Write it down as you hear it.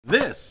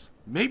This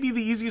may be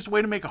the easiest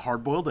way to make a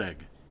hard-boiled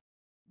egg.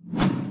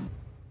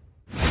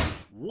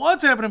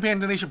 What's happening,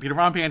 Panda Nation? Peter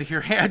Von Panda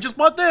here. Hey, I just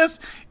bought this.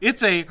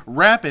 It's a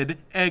rapid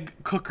egg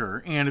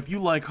cooker, and if you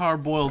like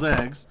hard-boiled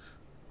eggs,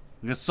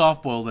 you got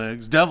soft-boiled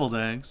eggs, deviled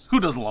eggs. Who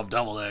doesn't love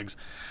deviled eggs?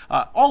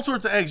 All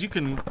sorts of eggs, you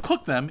can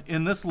cook them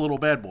in this little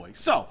bad boy.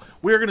 So,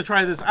 we're going to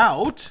try this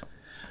out,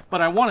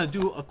 but I want to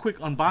do a quick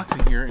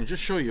unboxing here and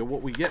just show you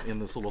what we get in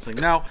this little thing.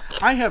 Now,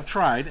 I have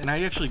tried, and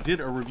I actually did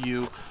a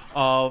review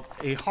of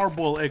a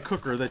hard-boiled egg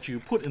cooker that you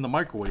put in the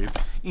microwave,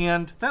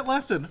 and that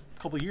lasted a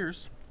couple of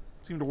years.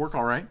 Seemed to work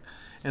all right,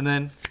 and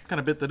then kind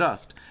of bit the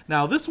dust.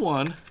 Now, this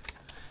one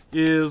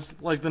is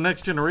like the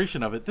next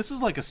generation of it. This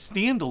is like a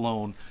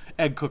standalone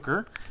egg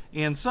cooker,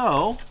 and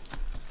so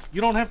you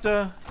don't have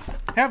to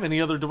have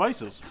any other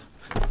devices.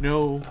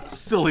 No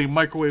silly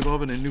microwave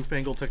oven and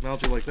newfangled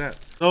technology like that.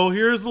 So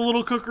here's the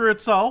little cooker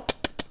itself.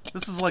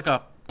 This is like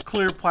a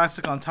clear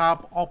plastic on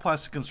top, all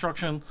plastic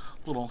construction.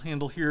 Little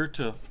handle here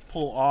to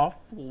pull off,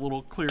 a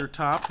little clear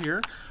top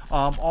here.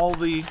 All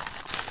the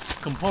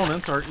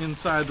components are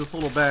inside this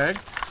little bag.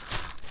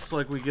 Looks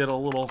like we get a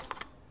little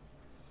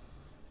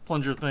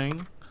plunger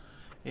thing,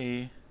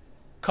 a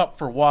cup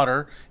for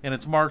water, and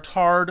it's marked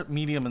hard,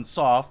 medium, and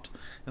soft.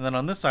 And then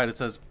on this side it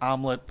says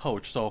omelet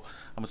poached. So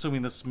I'm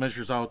assuming this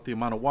measures out the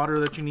amount of water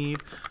that you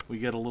need. We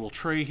get a little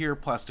tray here,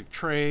 plastic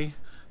tray.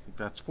 I think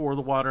that's for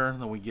the water.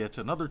 And then we get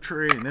another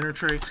tray, an inner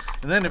tray.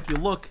 And then if you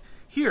look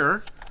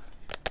here,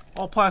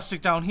 all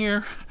plastic down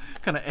here,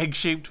 kind of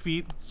egg-shaped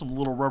feet, some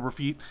little rubber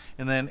feet,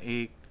 and then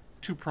a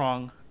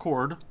two-prong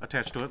cord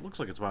attached to it. Looks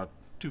like it's about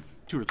two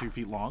or 3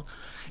 feet long.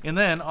 And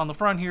then on the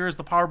front here is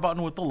the power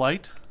button with the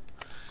light.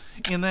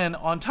 And then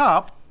on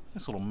top,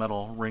 this little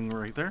metal ring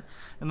right there.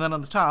 And then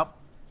on the top,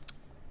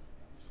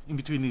 in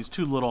between these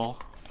two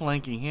little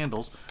flanking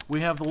handles,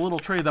 we have the little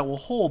tray that will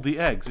hold the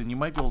eggs. And you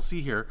might be able to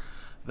see here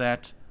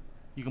that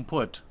you can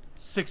put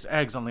 6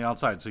 eggs on the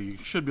outside. So you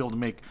should be able to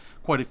make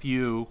quite a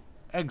few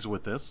eggs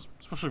with this,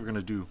 especially if you're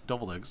going to do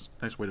deviled eggs.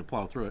 Nice way to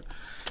plow through it.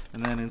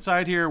 And then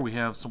inside here we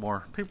have some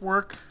more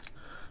paperwork,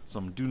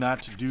 some do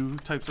not do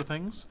types of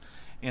things,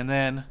 and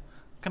then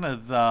kind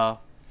of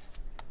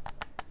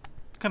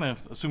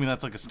assuming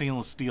that's like a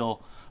stainless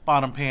steel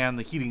bottom pan.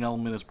 The heating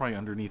element is probably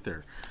underneath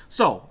there.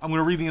 So I'm going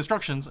to read the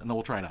instructions and then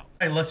we'll try it out.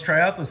 All right, let's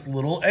try out this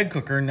little egg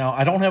cooker. Now,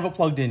 I don't have it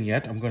plugged in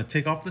yet. I'm going to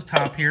take off the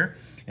top here,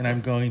 and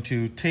I'm going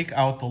to take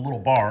out the little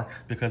bar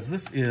because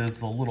this is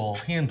the little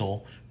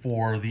handle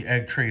for the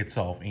egg tray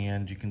itself.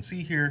 And you can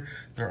see here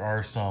there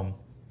are some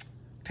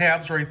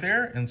tabs right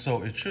there, and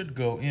so it should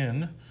go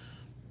in.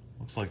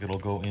 Looks like it'll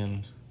go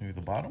in maybe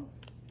the bottom,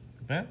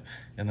 like that,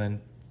 and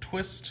then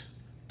twist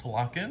to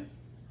lock in.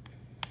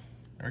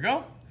 There we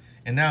go.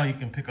 And now you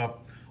can pick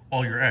up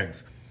all your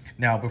eggs.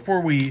 Now,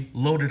 before we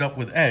load it up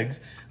with eggs,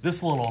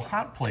 this little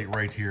hot plate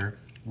right here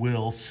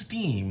will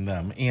steam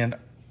them. And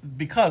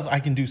because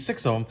I can do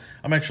 6 of them,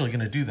 I'm actually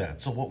going to do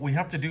that. So what we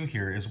have to do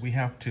here is we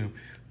have to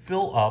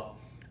fill up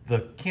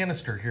the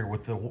canister here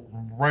with the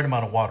right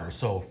amount of water.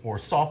 So for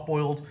soft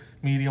boiled,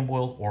 medium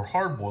boiled, or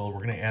hard boiled,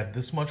 we're going to add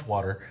this much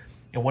water.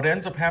 And what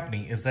ends up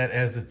happening is that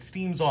as it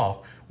steams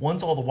off,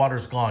 once all the water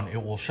is gone,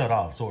 it will shut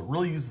off. So it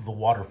really uses the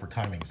water for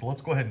timing. So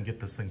let's go ahead and get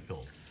this thing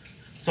filled.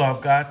 So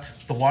I've got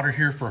the water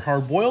here for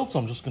hard boiled. So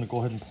I'm just going to go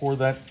ahead and pour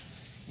that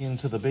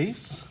into the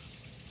base.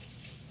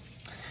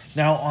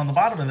 Now on the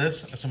bottom of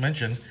this, as I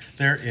mentioned,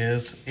 there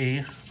is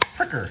a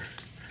pricker.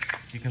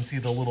 You can see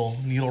the little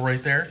needle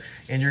right there.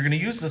 And you're going to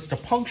use this to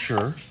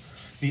puncture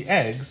the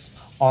eggs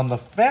on the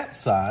fat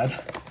side,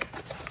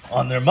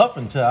 on their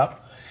muffin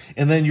top.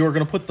 And then you're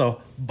going to put the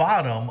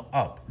bottom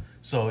up.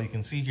 So you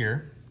can see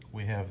here,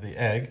 we have the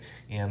egg,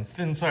 and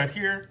thin side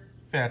here,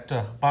 fat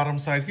bottom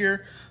side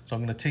here. So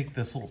I'm going to take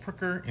this little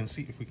pricker and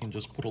see if we can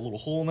just put a little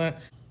hole in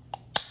that.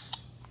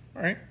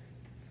 All right,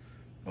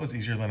 that was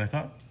easier than I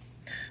thought.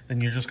 Then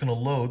you're just going to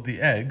load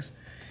the eggs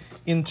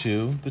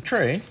into the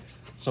tray.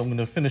 So I'm going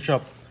to finish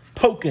up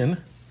poking,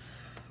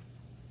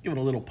 give it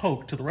a little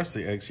poke to the rest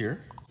of the eggs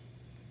here.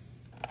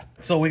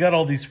 So we got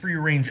all these free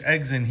range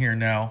eggs in here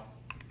now.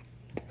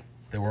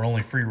 They were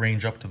only free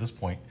range up to this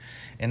point.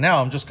 And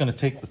now I'm just going to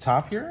take the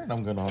top here and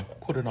I'm going to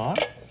put it on.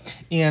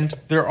 And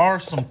there are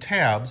some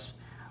tabs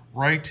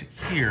right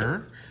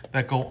here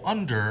that go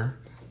under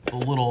the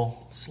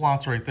little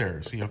slots right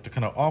there. So you have to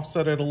kind of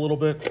offset it a little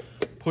bit,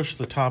 push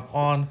the top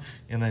on,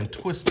 and then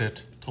twist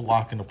it to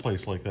lock into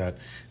place like that.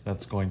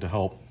 That's going to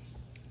help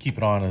keep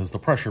it on as the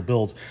pressure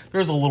builds.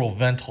 There's a little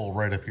vent hole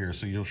right up here,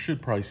 so you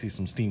should probably see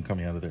some steam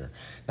coming out of there.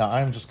 Now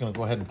I'm just going to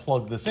go ahead and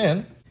plug this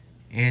in.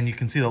 And you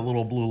can see that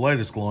little blue light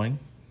is glowing.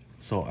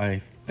 So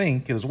I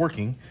think it is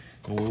working,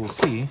 and we will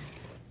see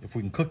if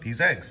we can cook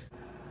these eggs.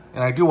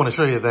 And I do want to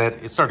show you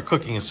that it started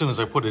cooking as soon as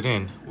I put it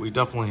in. We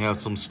definitely have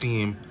some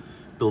steam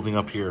building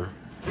up here.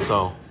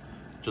 So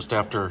just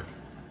after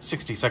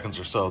 60 seconds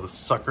or so, the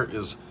sucker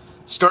is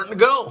starting to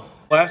go.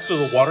 Last of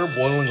the water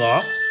boiling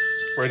off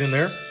right in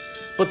there.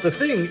 But the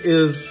thing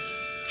is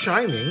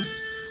chiming,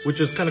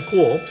 which is kind of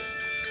cool.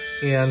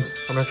 And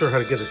I'm not sure how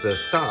to get it to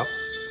stop.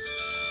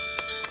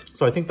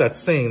 So I think that's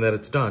saying that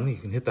it's done. You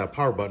can hit that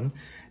power button.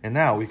 And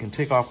now we can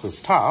take off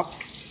this top.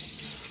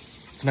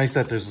 It's nice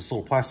that there's this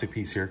little plastic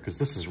piece here because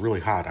this is really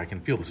hot. I can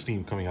feel the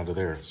steam coming out of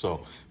there.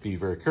 So be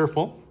very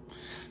careful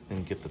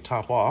and get the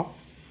top off.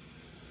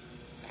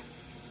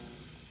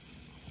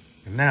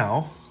 And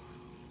now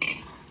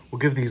we'll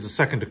give these a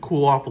second to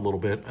cool off a little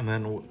bit, and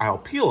then I'll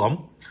peel them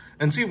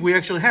and see if we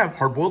actually have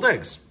hard-boiled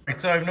eggs. All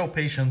right, so I have no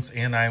patience,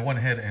 and I went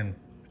ahead and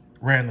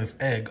ran this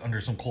egg under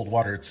some cold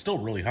water. It's still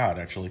really hot,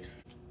 actually.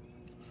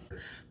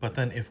 But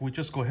then if we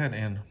just go ahead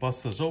and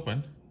bust this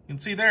open, you can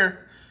see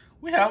there,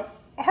 we have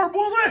a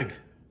hard-boiled egg.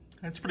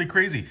 That's pretty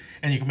crazy.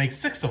 And you can make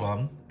 6 of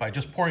them by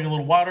just pouring a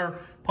little water,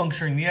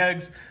 puncturing the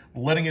eggs,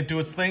 letting it do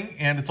its thing,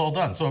 and it's all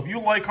done. So if you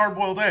like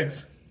hard-boiled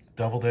eggs,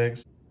 deviled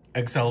eggs,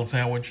 egg salad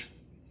sandwich,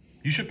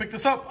 you should pick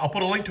this up. I'll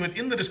put a link to it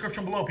in the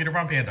description below. Peter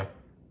from Panda,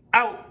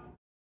 out.